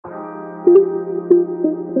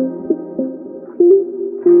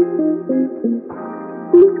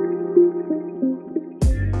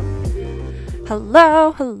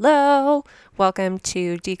Hello. Welcome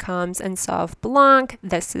to DCOMS and Sauv Blanc.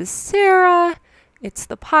 This is Sarah. It's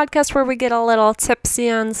the podcast where we get a little tipsy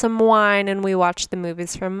on some wine and we watch the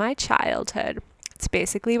movies from my childhood. It's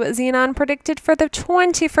basically what Xenon predicted for the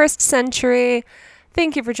 21st century.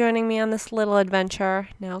 Thank you for joining me on this little adventure.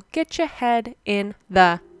 Now get your head in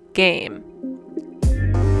the game.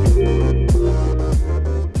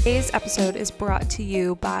 Today's episode is brought to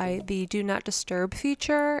you by the Do Not Disturb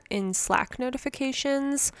feature in Slack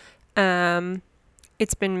notifications.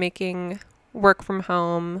 It's been making work from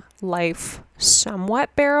home life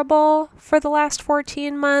somewhat bearable for the last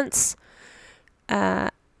 14 months. No,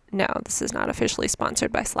 this is not officially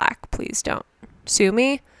sponsored by Slack. Please don't sue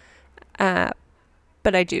me.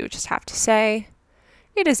 But I do just have to say,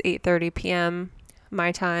 it is 8:30 p.m.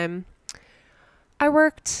 my time. I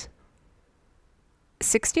worked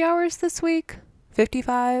 60 hours this week,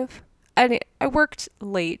 55. And I worked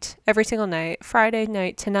late every single night. Friday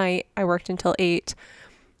night tonight, I worked until 8.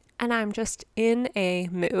 And I'm just in a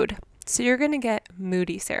mood. So you're going to get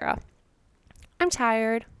moody Sarah. I'm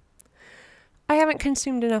tired. I haven't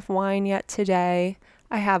consumed enough wine yet today.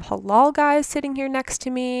 I have halal guys sitting here next to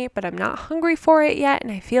me, but I'm not hungry for it yet.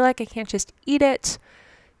 And I feel like I can't just eat it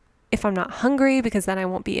if I'm not hungry because then I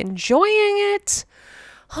won't be enjoying it.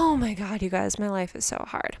 Oh my God, you guys, my life is so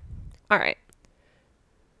hard. All right.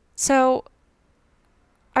 So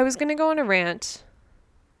I was going to go on a rant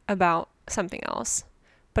about something else,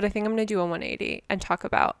 but I think I'm going to do a 180 and talk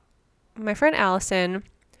about my friend Allison,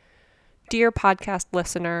 dear podcast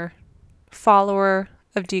listener, follower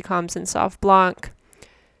of DCOMS and Sauv Blanc,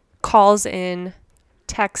 calls in,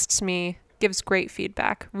 texts me, gives great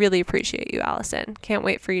feedback. Really appreciate you, Allison. Can't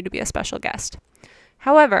wait for you to be a special guest.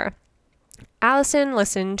 However, Allison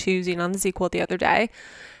listened to Xenon the Sequel the other day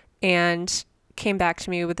and came back to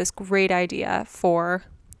me with this great idea for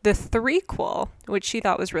the threequel, which she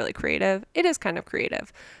thought was really creative. It is kind of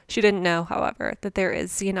creative. She didn't know, however, that there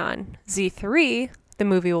is Xenon Z3, the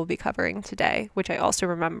movie we'll be covering today, which I also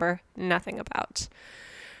remember nothing about.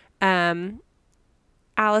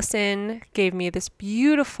 Allison gave me this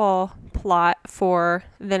beautiful plot for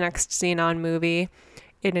the next Xenon movie.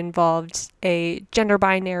 It involved a gender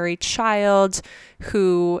binary child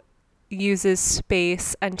who uses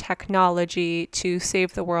space and technology to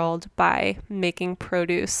save the world by making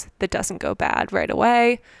produce that doesn't go bad right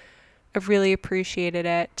away. I really appreciated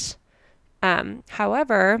it.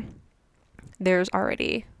 However, there's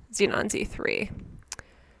already Xenon Z3.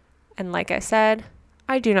 And like I said,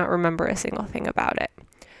 I do not remember a single thing about it.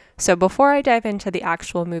 So before I dive into the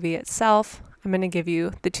actual movie itself, I'm going to give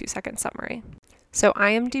you the 2-second summary. So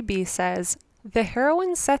IMDb says, the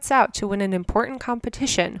heroine sets out to win an important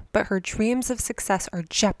competition, but her dreams of success are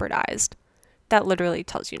jeopardized. That literally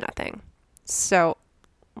tells you nothing. So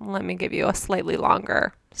let me give you a slightly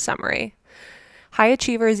longer summary. High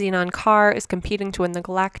achiever Xenon Carr is competing to win the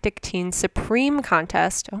Galactic Teen Supreme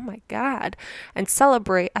contest, oh my God, and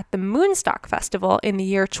celebrate at the Moonstock Festival in the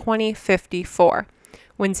year 2054.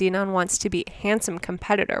 When Xenon wants to beat handsome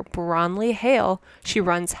competitor Bronley Hale, she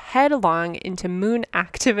runs headlong into moon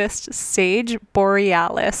activist Sage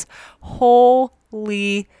Borealis.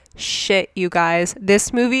 Holy shit, you guys.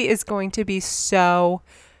 This movie is going to be so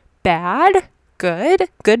bad. Good,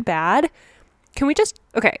 bad. Can we just...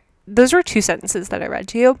 Okay, those were 2 sentences that I read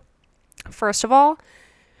to you. First of all,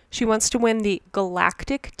 she wants to win the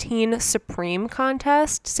Galactic Teen Supreme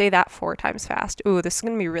contest. Say that 4 times fast. Ooh, this is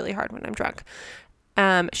going to be really hard when I'm drunk.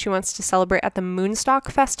 She wants to celebrate at the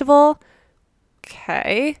Moonstock Festival.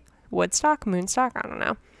 Okay. Woodstock? Moonstock? I don't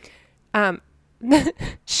know.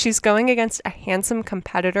 She's going against a handsome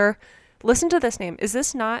competitor. Listen to this name. Is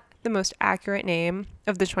this not the most accurate name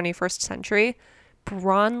of the 21st century?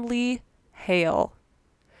 Bronley Hale.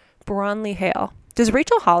 Bronley Hale. Does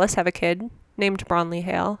Rachel Hollis have a kid named Bronley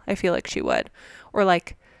Hale? I feel like she would. Or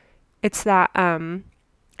like, it's that,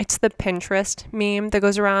 it's the Pinterest meme that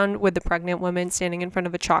goes around with the pregnant woman standing in front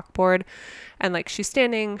of a chalkboard and like she's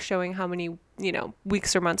standing showing how many,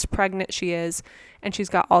 weeks or months pregnant she is. And she's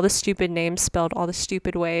got all the stupid names spelled all the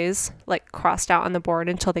stupid ways, like crossed out on the board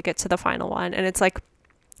until they get to the final one. And it's like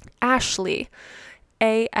Ashley,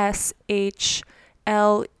 ASHLEEYIGH,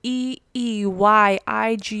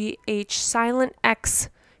 silent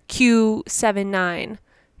XQ79.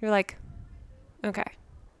 You're like, okay.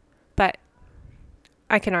 But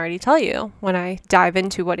I can already tell you when I dive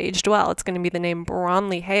into what aged well, it's going to be the name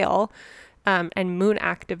Bronley Hale and moon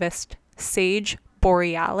activist Sage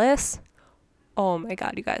Borealis. Oh my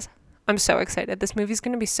God, you guys. I'm so excited. This movie's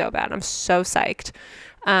going to be so bad. I'm so psyched.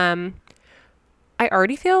 I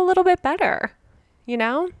already feel a little bit better. You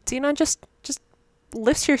know, Xenon just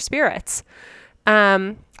lifts your spirits.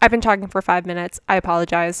 I've been talking for 5 minutes. I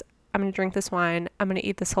apologize. I'm going to drink this wine. I'm going to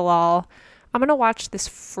eat this halal. I'm going to watch this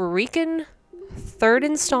freaking third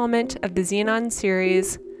installment of the Xenon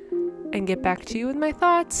series and get back to you with my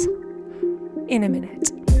thoughts in a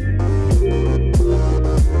minute.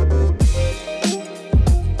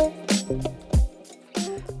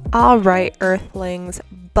 All right, Earthlings,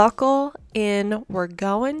 buckle in. We're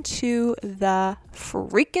going to the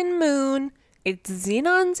freaking moon. It's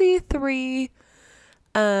Xenon Z3.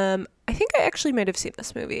 I think I actually might have seen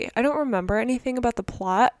this movie. I don't remember anything about the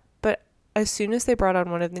plot, but as soon as they brought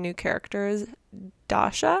on one of the new characters,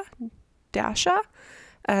 Dasha,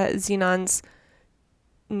 Xenon's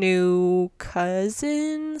new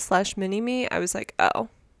cousin / mini-me, I was like, oh,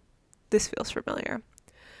 this feels familiar.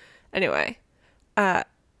 Anyway,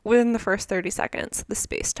 within the first 30 seconds, the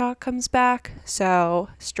space talk comes back, so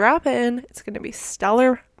strap in. It's going to be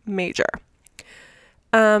stellar major.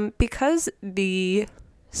 Because the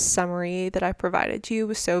summary that I provided to you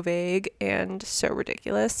was so vague and so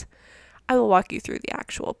ridiculous, I will walk you through the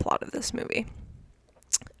actual plot of this movie.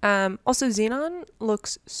 Also, Xenon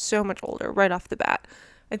looks so much older right off the bat.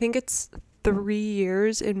 I think it's 3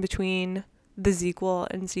 years in between the Zequel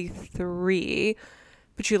and Z3,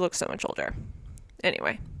 but she looks so much older.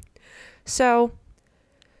 Anyway, so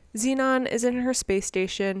Xenon is in her space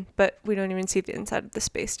station, but we don't even see the inside of the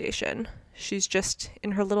space station. She's just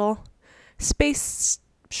in her little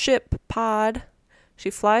spaceship pod. She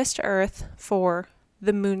flies to Earth for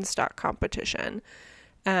the Moonstock competition,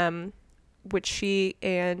 which she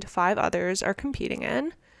and 5 others are competing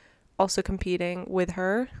in. Also competing with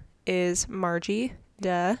her is Margie,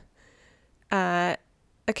 a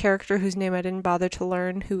character whose name I didn't bother to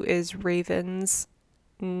learn, who is Raven's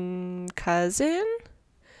cousin,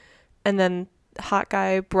 and then hot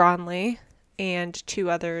guy Bronley, and 2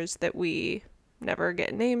 others that we never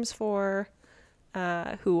get names for,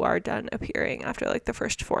 who are done appearing after like the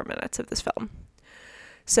first 4 minutes of this film.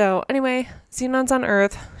 So anyway, Xenon's on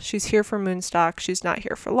Earth. She's here for Moonstock. She's not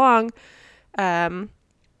here for long.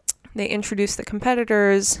 They introduce the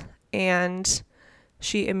competitors, and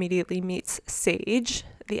she immediately meets Sage,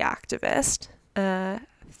 the activist.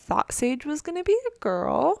 Thought Sage was going to be a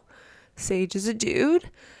girl. Sage is a dude.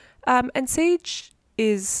 And Sage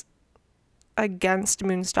is against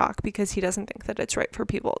Moonstock because he doesn't think that it's right for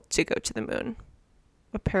people to go to the moon.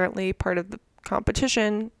 Apparently, part of the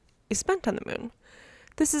competition is spent on the moon.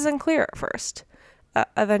 This is unclear at first.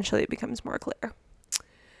 Eventually, it becomes more clear.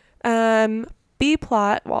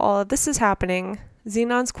 B-plot, while all of this is happening,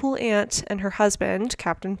 Xenon's cool aunt and her husband,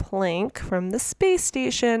 Captain Planck, from the space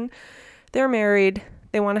station, they're married.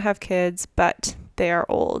 They want to have kids, but they are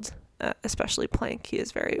old, especially Planck. He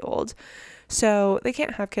is very old. So they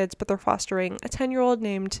can't have kids, but they're fostering a 10-year-old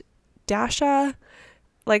named Dasha.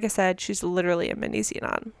 Like I said, she's literally a mini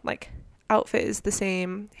Xenon. Like, outfit is the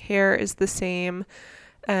same, hair is the same.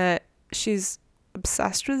 She's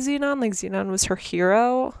obsessed with Xenon. Like, Xenon was her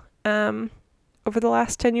hero over the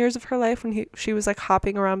last 10 years of her life when she was like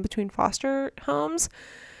hopping around between foster homes.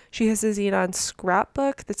 She has a Xenon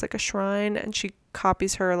scrapbook that's like a shrine, and she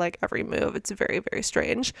copies her like every move. It's very, very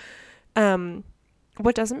strange.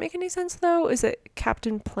 What doesn't make any sense though is that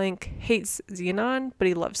Captain Planck hates Xenon, but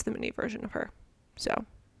he loves the mini version of her. So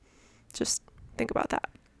just think about that.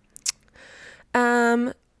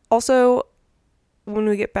 Also, when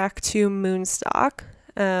we get back to Moonstock,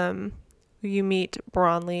 you meet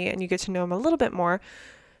Bronley and you get to know him a little bit more.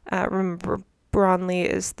 Remember, Bronley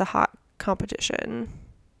is the hot competition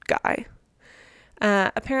guy.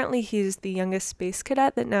 Apparently, he's the youngest space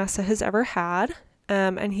cadet that NASA has ever had,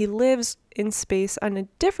 and he lives in space on a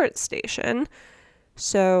different station.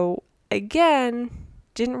 So, again,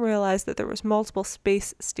 didn't realize that there was multiple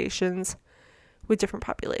space stations with different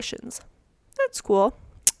populations. That's cool.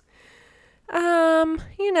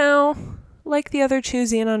 Like the other 2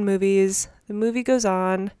 Xenon movies, the movie goes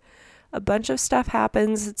on. A bunch of stuff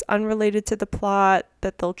happens. It's unrelated to the plot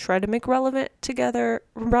that they'll try to make relevant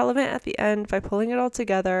at the end by pulling it all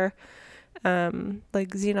together. Like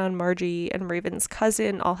Xenon, Margie, and Raven's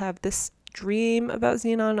cousin all have this dream about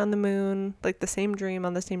Xenon on the moon, like the same dream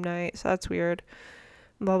on the same night. So that's weird.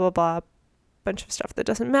 Blah, blah, blah. Bunch of stuff that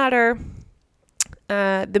doesn't matter.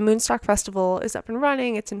 The Moonstock Festival is up and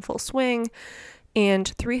running. It's in full swing. And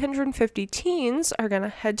 350 teens are going to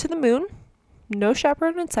head to the moon. No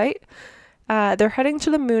chaperone in sight. They're heading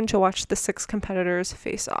to the moon to watch the 6 competitors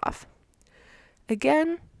face off.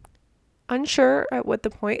 Again, unsure at what the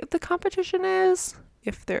point of the competition is.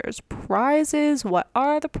 if there's prizes, what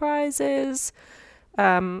are the prizes?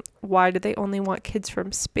 Why do they only want kids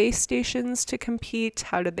from space stations to compete?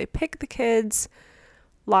 How did they pick the kids?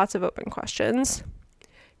 Lots of open questions.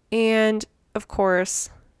 And of course,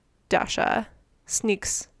 Dasha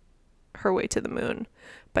sneaks her way to the moon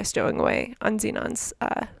by stowing away on Xenon's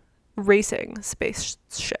racing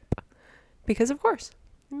spaceship. Because of course.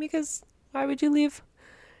 Because why would you leave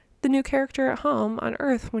the new character at home on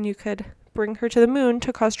Earth when you could bring her to the moon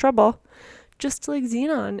to cause trouble, just like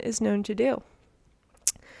Xenon is known to do?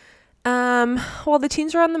 While the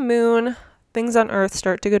teens are on the moon, things on Earth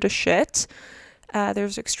start to go to shit.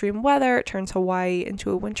 There's extreme weather. It turns Hawaii into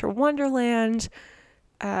a winter wonderland.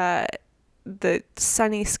 The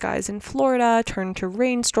sunny skies in Florida turn to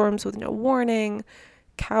rainstorms with no warning.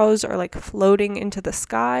 Cows are like floating into the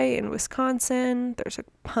sky in Wisconsin. There's a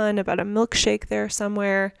pun about a milkshake there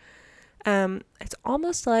somewhere. It's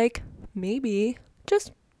almost like maybe,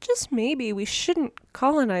 just maybe, we shouldn't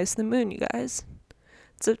colonize the moon, you guys.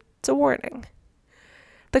 It's a warning.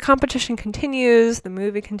 The competition continues. The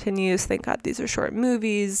movie continues. Thank God these are short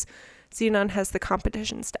movies. Xenon has the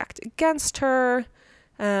competition stacked against her.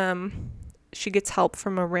 She gets help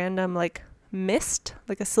from a random mist,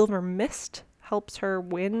 like a silver mist, helps her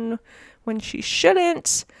win when she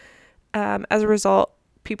shouldn't. As a result,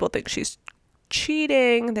 people think she's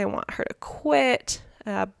cheating. They want her to quit.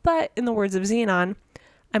 But in the words of Xenon,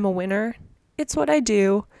 I'm a winner. It's what I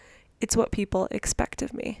do. It's what people expect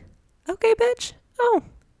of me. Okay, bitch. Oh,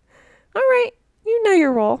 all right. You know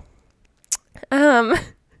your role.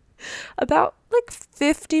 About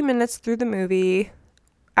 50 minutes through the movie,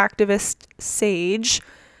 activist Sage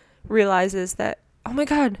realizes that, oh my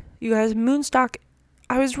God, you guys, Moonstock,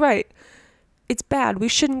 I was right. It's bad. We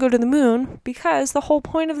shouldn't go to the moon because the whole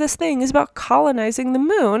point of this thing is about colonizing the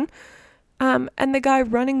moon. And the guy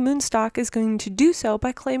running Moonstock is going to do so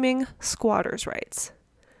by claiming squatters' rights.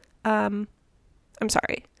 I'm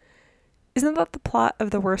sorry. Isn't that the plot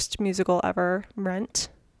of the worst musical ever, Rent?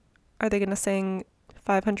 Are they going to sing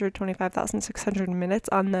 525,600 minutes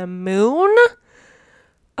on the moon?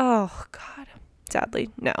 Oh, God. Sadly,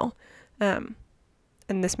 no. And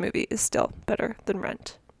this movie is still better than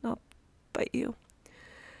Rent. I'll bite you.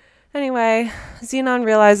 Anyway, Xenon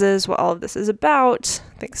realizes what all of this is about,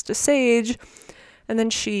 thanks to Sage, and then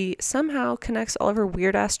she somehow connects all of her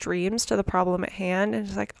weird-ass dreams to the problem at hand, and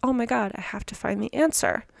is like, oh my God, I have to find the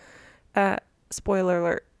answer. Spoiler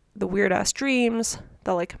alert, the weird-ass dreams,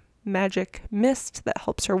 the magic mist that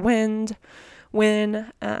helps her win,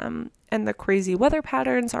 and the crazy weather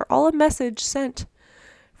patterns are all a message sent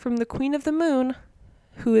from the Queen of the Moon,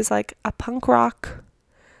 who is a punk rock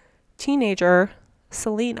teenager,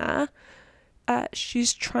 Selena.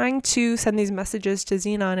 She's trying to send these messages to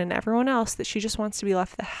Xenon and everyone else that she just wants to be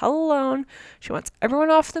left the hell alone. She wants everyone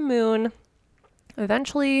off the moon.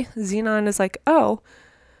 Eventually, Xenon is like, oh,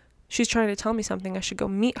 she's trying to tell me something. I should go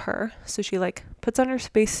meet her. So she puts on her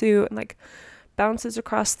spacesuit and bounces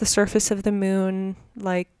across the surface of the moon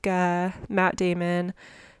like Matt Damon.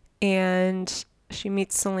 And she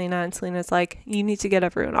meets Selena, and Selena's like, you need to get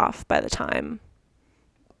everyone off by the time,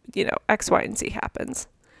 X, Y, and Z happens.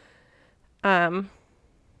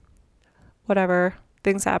 Whatever,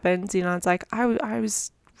 things happen. Xenon's like, I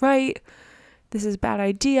was right. This is a bad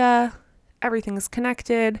idea. Everything's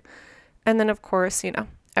connected. And then, of course,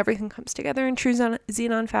 everything comes together in true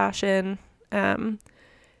Xenon fashion.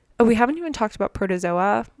 We haven't even talked about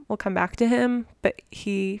Protozoa. We'll come back to him, but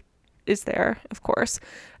he is there, of course.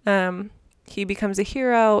 He becomes a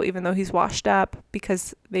hero, even though he's washed up,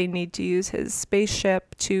 because they need to use his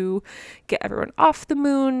spaceship to get everyone off the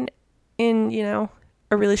moon in,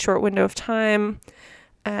 a really short window of time.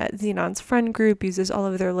 Xenon's friend group uses all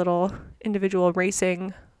of their little individual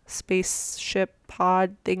racing spaceship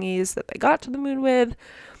pod thingies that they got to the moon with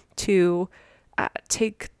to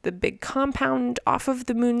take the big compound off of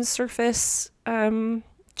the moon's surface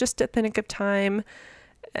just at the nick of time.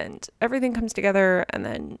 And everything comes together, and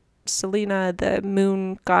then Selena, the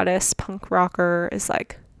moon goddess punk rocker, is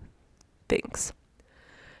like, thanks.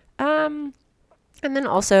 And then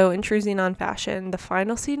also, in true Xenon fashion, the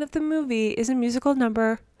final scene of the movie is a musical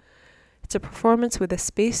number. It's a performance with a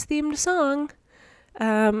space-themed song.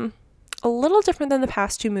 A little different than the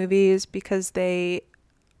past two movies because they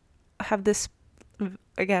have this,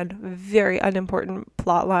 again, very unimportant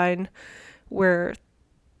plot line where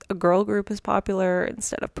a girl group is popular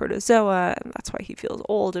instead of Protozoa, and that's why he feels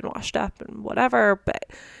old and washed up and whatever. But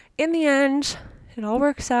in the end, it all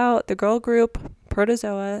works out. The girl group,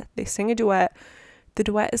 Protozoa, they sing a duet. The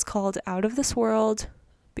duet is called Out of This World,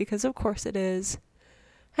 because of course it is.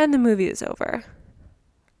 And the movie is over.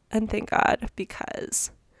 and thank God,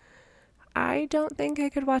 because I don't think I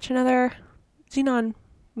could watch another Xenon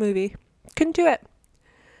movie. Couldn't do it.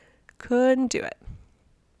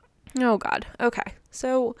 Oh God. Okay.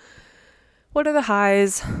 So what are the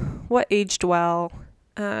highs? What aged well?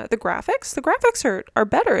 The graphics are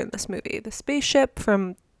better in this movie. The spaceship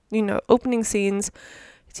from, opening scenes,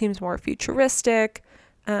 it seems more futuristic.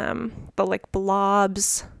 The like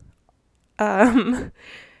blobs, the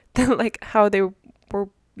like how they were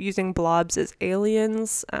using blobs as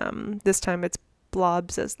aliens. This time it's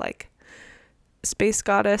blobs as like space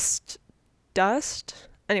goddess dust.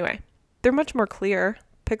 Anyway, they're much more clear.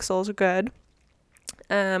 Pixels are good.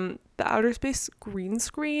 The outer space green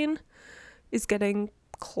screen is getting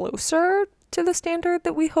closer to the standard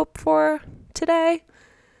that we hope for today.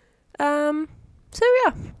 So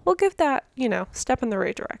yeah, we'll give that, step in the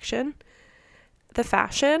right direction. The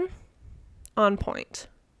fashion, on point.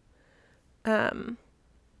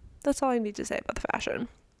 That's all I need to say about the fashion.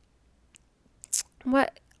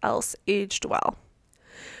 What else aged well?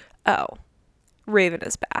 Oh, Raven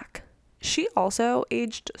is back. She also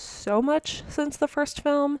aged so much since the first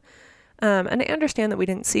film. And I understand that we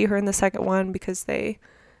didn't see her in the second one because they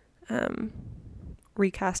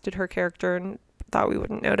recasted her character and thought we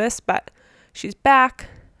wouldn't notice, but she's back.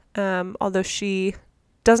 Although she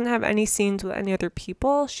doesn't have any scenes with any other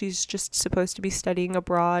people. She's just supposed to be studying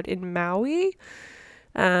abroad in Maui.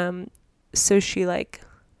 So she like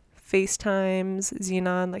FaceTimes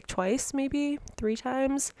Xenon like twice, maybe 3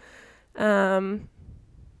 times.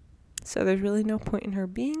 So there's really no point in her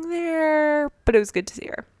being there, but it was good to see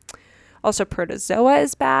her. Also, Protozoa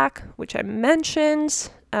is back, which I mentioned.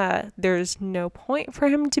 There's no point for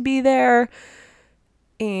him to be there.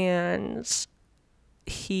 And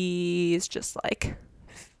he's just like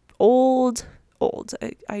old.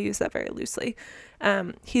 I use that very loosely.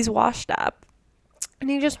 He's washed up and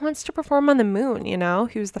he just wants to perform on the moon,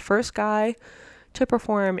 He was the first guy to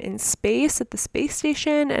perform in space at the space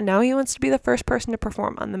station, and now he wants to be the first person to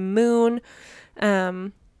perform on the moon.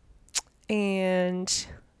 And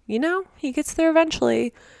he gets there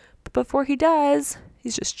eventually, but before he does,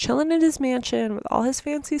 he's just chilling in his mansion with all his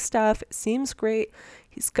fancy stuff. It seems great.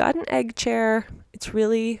 He's got an egg chair. It's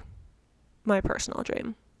really my personal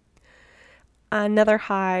dream. Another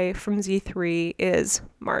high from Z3 is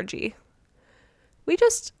Margie.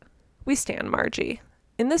 We stan Margie.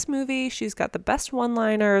 In this movie, she's got the best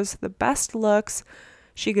one-liners, the best looks.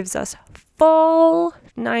 She gives us full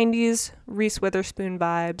 90s Reese Witherspoon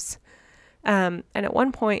vibes. And at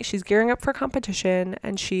one point, she's gearing up for competition,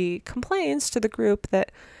 and she complains to the group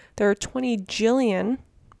that there are 20 jillion,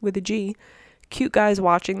 with a G, cute guys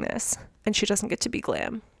watching this, and she doesn't get to be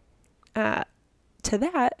glam. To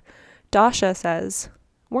that, Dasha says,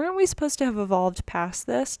 weren't we supposed to have evolved past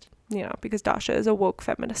this? Because Dasha is a woke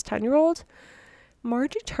feminist 10-year-old.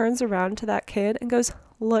 Margie turns around to that kid and goes,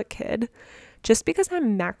 look, kid, just because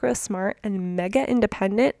I'm macro smart and mega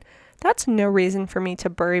independent, that's no reason for me to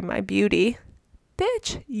bury my beauty.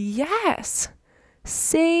 Bitch, yes.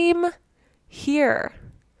 Same here.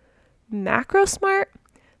 Macro smart,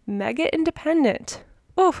 mega independent.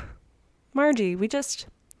 Oh, Margie,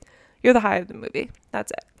 you're the high of the movie.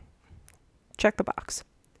 That's it. Check the box.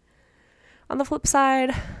 On the flip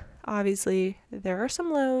side, obviously, there are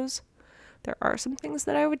some lows. There are some things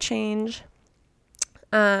that I would change.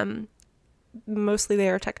 Mostly they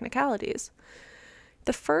are technicalities.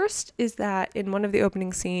 The first is that in one of the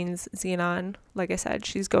opening scenes, Xenon, like I said,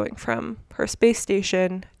 she's going from her space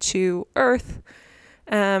station to Earth.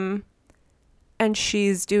 And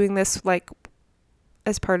she's doing this like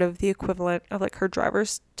as part of the equivalent of like her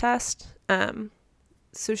driver's test.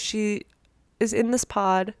 So she is in this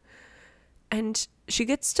pod and she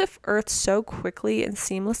gets to Earth so quickly and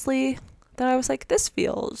seamlessly that I was like, this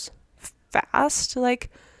feels fast. Like,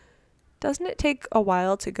 doesn't it take a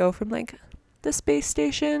while to go from like the space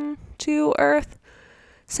station to Earth?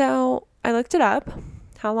 So I looked it up,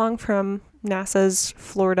 how long from NASA's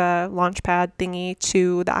Florida launch pad thingy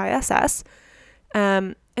to the ISS.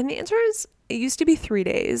 And the answer is it used to be 3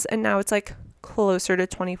 days and now it's like closer to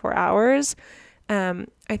 24 hours.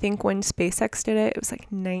 I think when SpaceX did it, it was like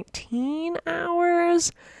 19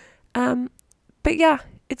 hours. But yeah,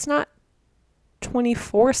 it's not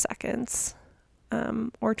 24 seconds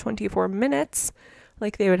or 24 minutes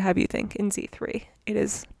like they would have you think in Z3. It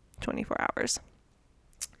is 24 hours.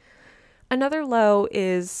 Another low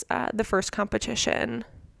is the first competition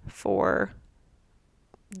for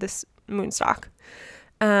this Moonstock.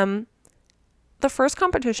 The first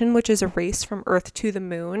competition, which is a race from Earth to the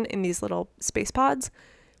moon in these little space pods,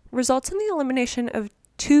 results in the elimination of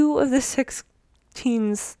 2 of the 6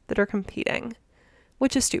 teens that are competing.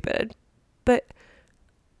 which is stupid. But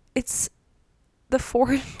it's the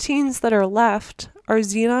 4 teens that are left are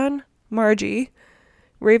Xenon, Margie,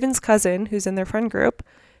 Raven's cousin, who's in their friend group,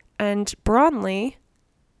 and Bronley.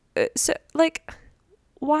 So, like,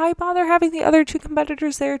 why bother having the other 2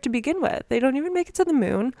 competitors there to begin with? They don't even make it to the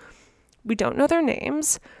moon. We don't know their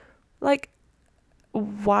names. Like,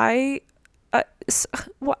 why?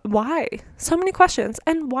 Why? So many questions.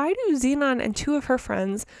 And why do Xenon and 2 of her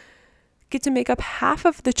friends get to make up half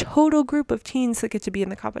of the total group of teens that get to be in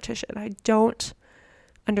the competition? I don't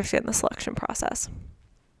understand the selection process.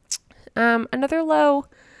 Another low,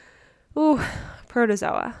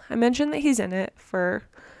 Protozoa. I mentioned that he's in it for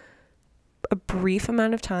a brief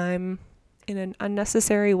amount of time in an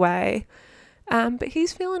unnecessary way. But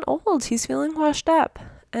he's feeling old. He's feeling washed up.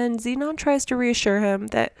 And Xenon tries to reassure him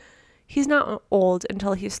that he's not old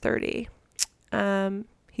until he's 30.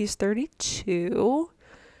 He's 32,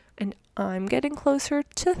 and I'm getting closer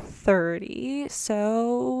to 30,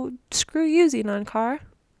 so screw you, Xenon car.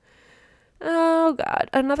 Oh, God.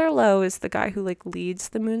 Another low is the guy who, like, leads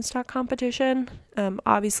the Moonstock competition.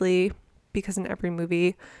 Obviously, because in every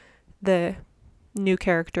movie, the new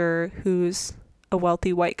character who's a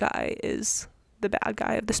wealthy white guy is the bad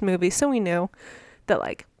guy of this movie, so we knew that,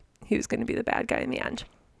 like, he was going to be the bad guy in the end.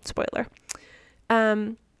 Spoiler.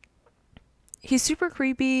 He's super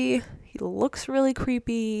creepy. He looks really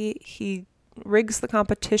creepy. He rigs the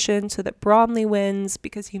competition so that Bronley wins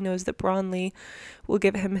because he knows that Bronley will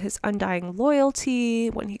give him his undying loyalty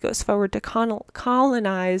when he goes forward to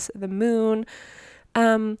colonize the moon.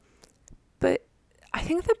 But I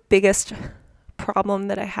think the biggest problem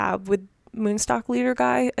that I have with Moonstock leader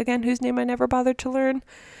guy, again, whose name I never bothered to learn,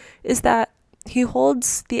 is that he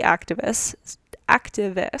holds the activist,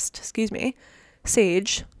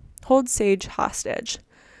 Sage, holds Sage hostage.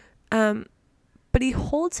 But he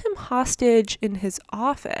holds him hostage in his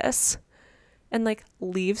office and, like,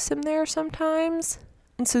 leaves him there sometimes.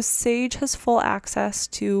 And so Sage has full access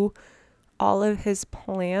to all of his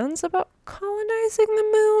plans about colonizing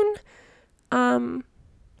the moon,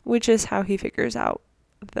 which is how he figures out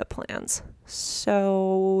the plans.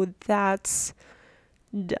 So that's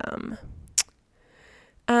dumb.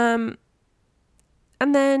 And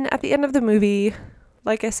then at the end of the movie,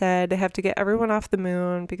 like I said, they have to get everyone off the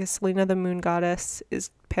moon because Selena, the moon goddess, is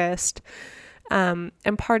pissed. And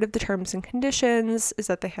part of the terms and conditions is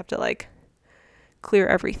that they have to, like, clear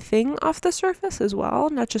everything off the surface as well,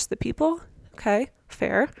 not just the people. Okay,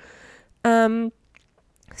 fair. So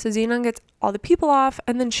Xenon gets all the people off,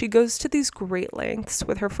 and then she goes to these great lengths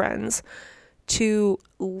with her friends to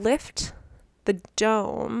lift the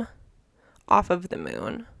dome off of the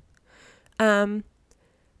moon.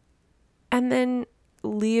 And then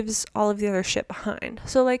leaves all of the other shit behind.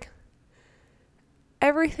 So, like,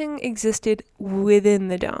 everything existed within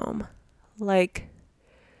the dome. Like,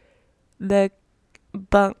 the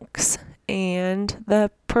bunks and the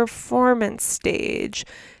performance stage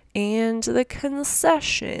and the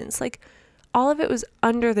concessions. Like, all of it was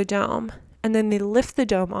under the dome. And then they lift the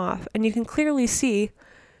dome off, and you can clearly see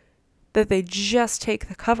that they just take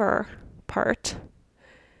the cover part.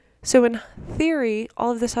 So in theory,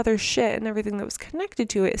 all of this other shit and everything that was connected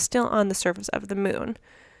to it is still on the surface of the moon.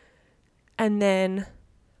 And then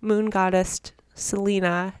moon goddess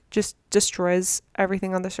Selena just destroys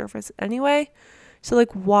everything on the surface anyway. So,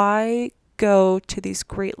 like, why go to these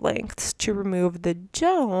great lengths to remove the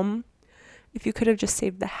dome if you could have just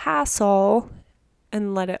saved the hassle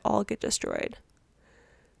and let it all get destroyed?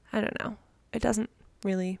 I don't know. It doesn't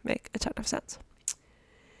really make a ton of sense.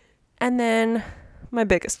 And then my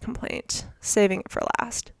biggest complaint, saving it for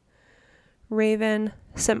last.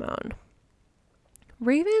 Raven-Symoné.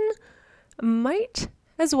 Raven might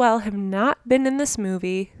as well have not been in this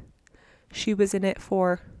movie. She was in it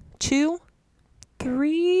for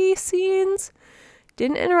 2-3 scenes.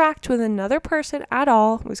 Didn't interact with another person at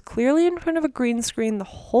all. Was clearly in front of a green screen the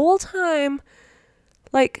whole time.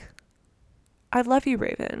 Like, I love you,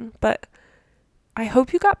 Raven, but I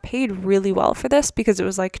hope you got paid really well for this, because it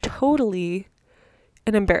was, like, totally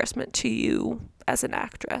an embarrassment to you as an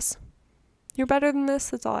actress. You're better than this.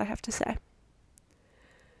 That's all I have to say.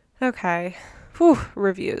 Okay.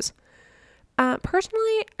 Reviews.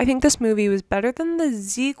 Personally, I think this movie was better than the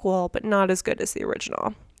sequel, but not as good as the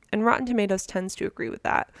original. And Rotten Tomatoes tends to agree with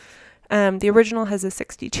that. The original has a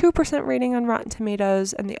 62% rating on Rotten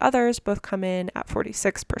Tomatoes, and the others both come in at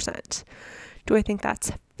 46%. Do I think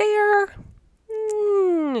that's fair?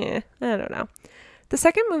 I don't know. The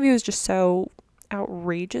second movie was just so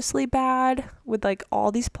outrageously bad, with, like,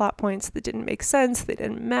 all these plot points that didn't make sense, they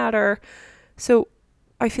didn't matter. So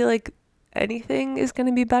I feel like anything is going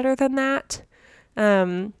to be better than that.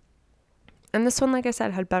 And this one, like I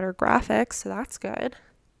said, had better graphics, so that's good.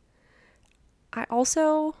 I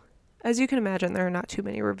also, as you can imagine, there are not too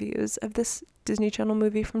many reviews of this Disney Channel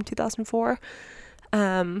movie from 2004.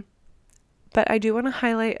 But I do want to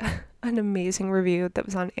highlight an amazing review that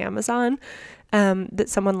was on Amazon that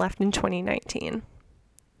someone left in 2019.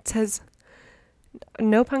 It says,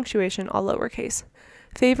 no punctuation, all lowercase.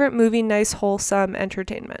 Favorite movie, nice, wholesome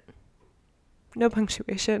entertainment. No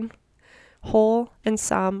punctuation. Whole and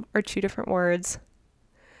some are two different words.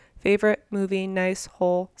 Favorite movie, nice,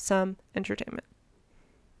 wholesome entertainment.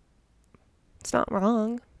 It's not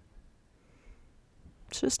wrong.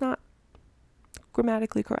 It's just not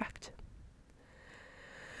grammatically correct.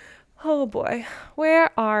 Oh boy, where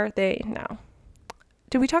are they now?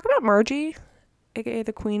 Did we talk about Margie, aka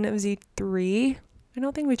the Queen of Z3? I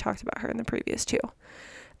don't think we talked about her in the previous two.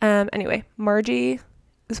 Anyway, Margie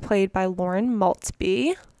was played by Lauren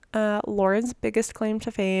Maltby. Lauren's biggest claim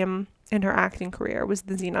to fame in her acting career was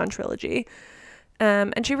the Xenon trilogy.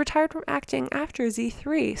 And she retired from acting after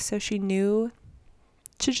Z3, so she knew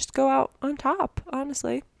to just go out on top,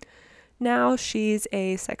 honestly. Now she's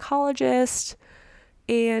a psychologist,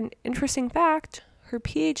 and interesting fact, her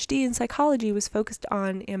PhD in psychology was focused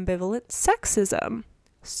on ambivalent sexism.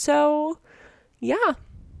 So, yeah,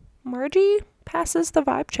 Margie passes the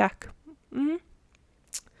vibe check.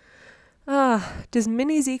 Does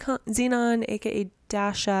Mini Xenon, aka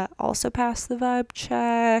Dasha, also pass the vibe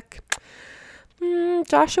check?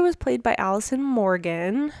 Dasha was played by Allison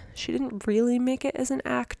Morgan. She didn't really make it as an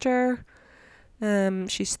actor.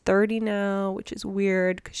 She's 30 now, which is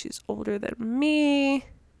weird because she's older than me.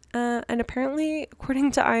 And apparently,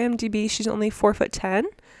 according to IMDb, she's only 4'10",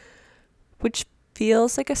 which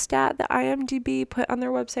feels like a stat that IMDb put on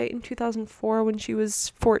their website in 2004 when she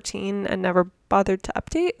was 14 and never bothered to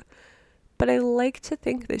update. But I like to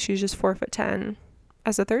think that she's just 4'10"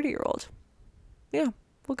 as a 30-year-old. Yeah,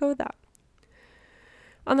 we'll go with that.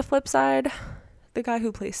 On the flip side, the guy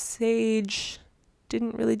who plays Sage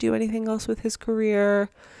didn't really do anything else with his career.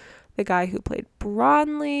 The guy who played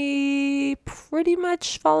Bronley pretty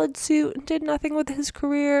much followed suit and did nothing with his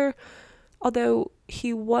career, although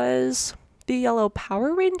he was the Yellow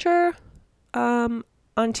Power Ranger on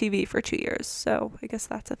TV for 2 years, so I guess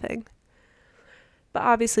that's a thing. But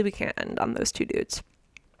obviously we can't end on those two dudes.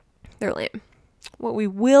 They're lame. What we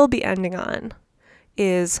will be ending on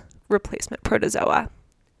is replacement Protozoa.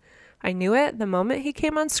 I knew it the moment he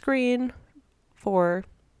came on screen for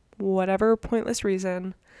whatever pointless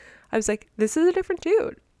reason. I was like, this is a different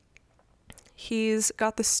dude. He's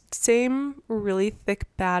got the same really thick,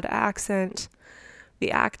 bad accent.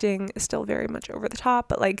 The acting is still very much over the top,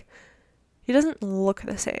 but like, he doesn't look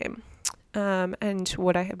the same. And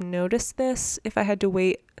would I have noticed this if I had to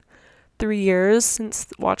wait 3 years since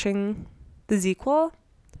watching the sequel?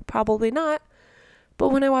 Probably not. But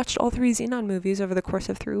when I watched all 3 Xenon movies over the course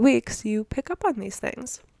of 3 weeks, you pick up on these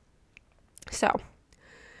things. So,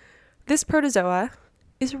 this Protozoa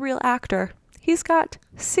is a real actor. He's got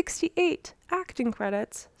 68 acting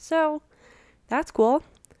credits, so that's cool.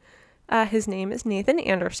 His name is Nathan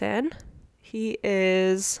Anderson. He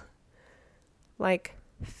is like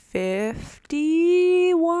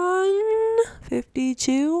 51,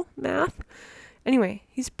 52, math. Anyway,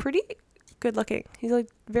 he's pretty good looking. He's like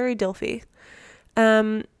very Dilfy.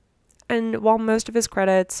 And while most of his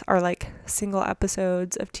credits are like single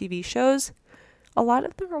episodes of TV shows, a lot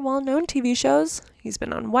of them are well-known TV shows. He's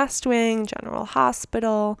been on West Wing, General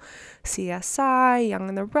Hospital, CSI, Young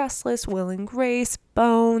and the Restless, Will and Grace,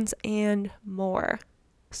 Bones, and more.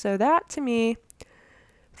 So that, to me,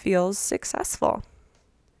 feels successful.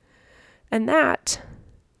 And that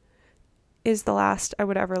is the last I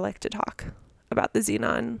would ever like to talk about the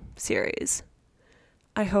Xenon series.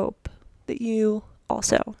 I hope that you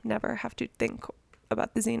also never have to think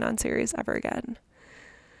about the Xenon series ever again.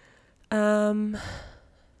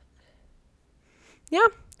 Yeah,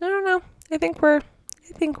 I don't know. I think we're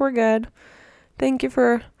good. Thank you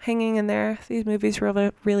for hanging in there. These movies were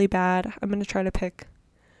really, really bad. I'm going to try to pick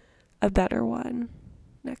a better one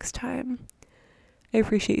next time. I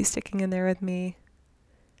appreciate you sticking in there with me.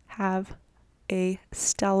 Have a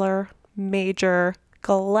stellar, major,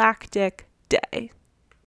 galactic day.